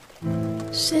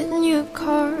Sit in your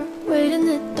car, wait in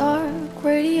the dark.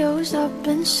 Radio's up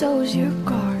and so's your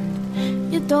guard.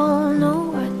 You don't know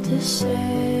what to say.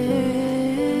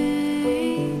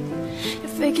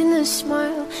 You're faking the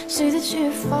smile, say that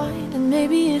you're fine, and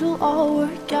maybe it'll all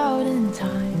work out in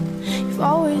time. You've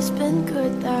always been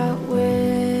good that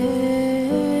way.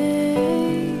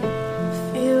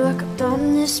 Feel like I've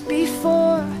done this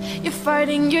before. You're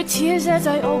fighting your tears as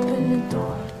I open the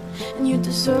door, and you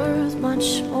deserve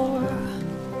much more.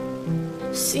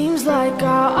 Seems like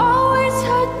I always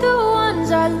hurt the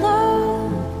ones I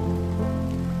love,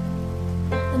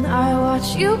 and I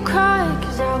watch you cry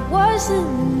cause I wasn't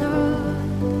enough.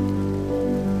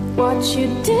 Watch you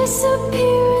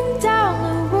disappearing down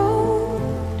the road.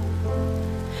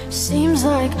 Seems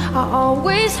like I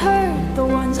always hurt the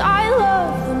ones I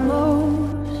love the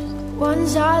most.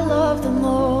 Ones I love the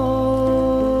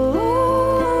most.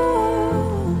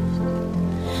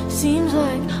 Seems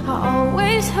like I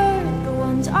always hurt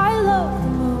I love the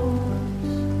most.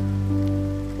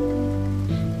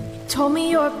 You told me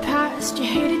your past, you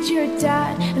hated your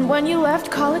dad, and when you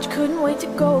left college couldn't wait to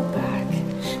go back,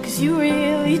 cause you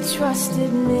really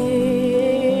trusted me.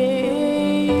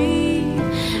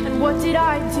 And what did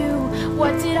I do,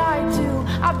 what did I do?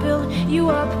 I built you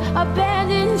up,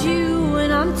 abandoned you,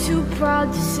 and I'm too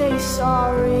proud to say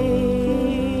sorry.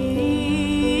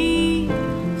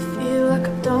 Feel like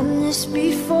I've done this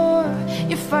before.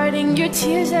 You're fighting your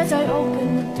tears as I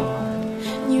open the door,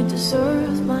 and you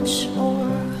deserve much more.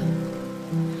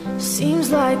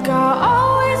 Seems like I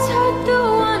always hurt the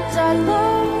ones I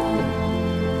love,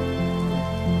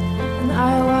 and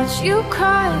I watch you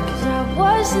cry cause I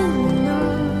wasn't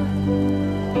enough.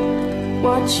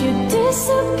 Watch you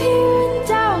disappearing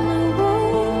down the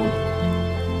road.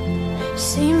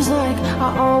 Seems like I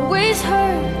always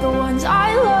hurt the ones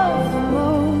I love the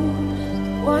most.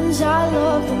 Ones I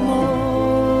love the most.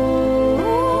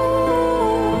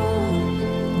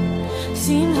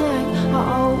 Seems like I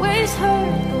always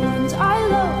hurt the ones I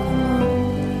love the most.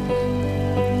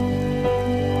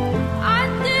 I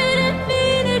didn't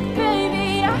mean it, baby.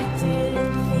 I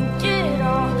didn't think it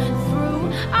all through.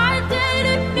 I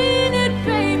didn't mean it,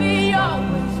 baby.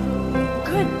 Always ruin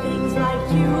good things like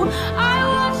you. I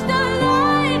watched the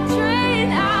light drain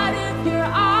out of your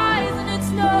eyes, and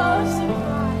it's no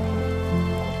surprise.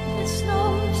 It's no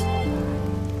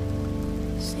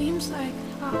surprise. Seems like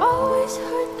I always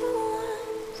hurt the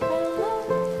I love.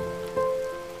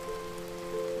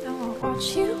 Now I watch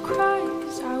you cry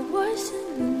cause I wasn't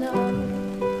enough.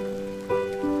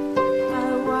 I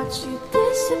watch you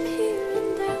disappearing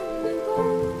down the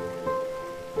road.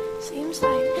 Seems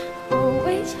like I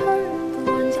always hurt the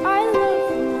ones I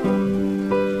love the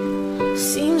most.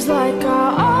 Seems like I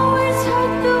always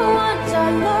hurt the ones I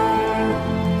love,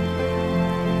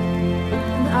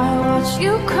 and I watch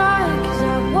you cry cause I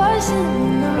wasn't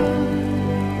enough.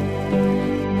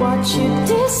 Watch you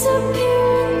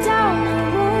disappearing down the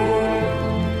road.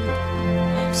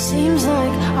 Seems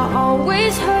like I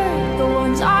always hurt the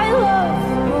ones I love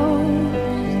the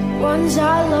most. Ones I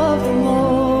love the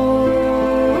most.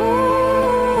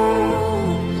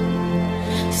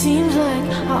 Seems like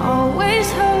I always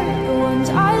hurt the ones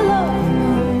I love the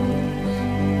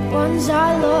most. Ones I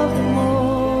love the most.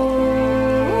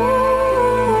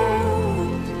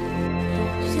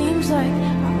 Seems like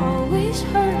I always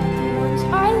hurt the ones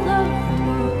I love the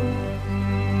most.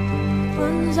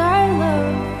 Ones I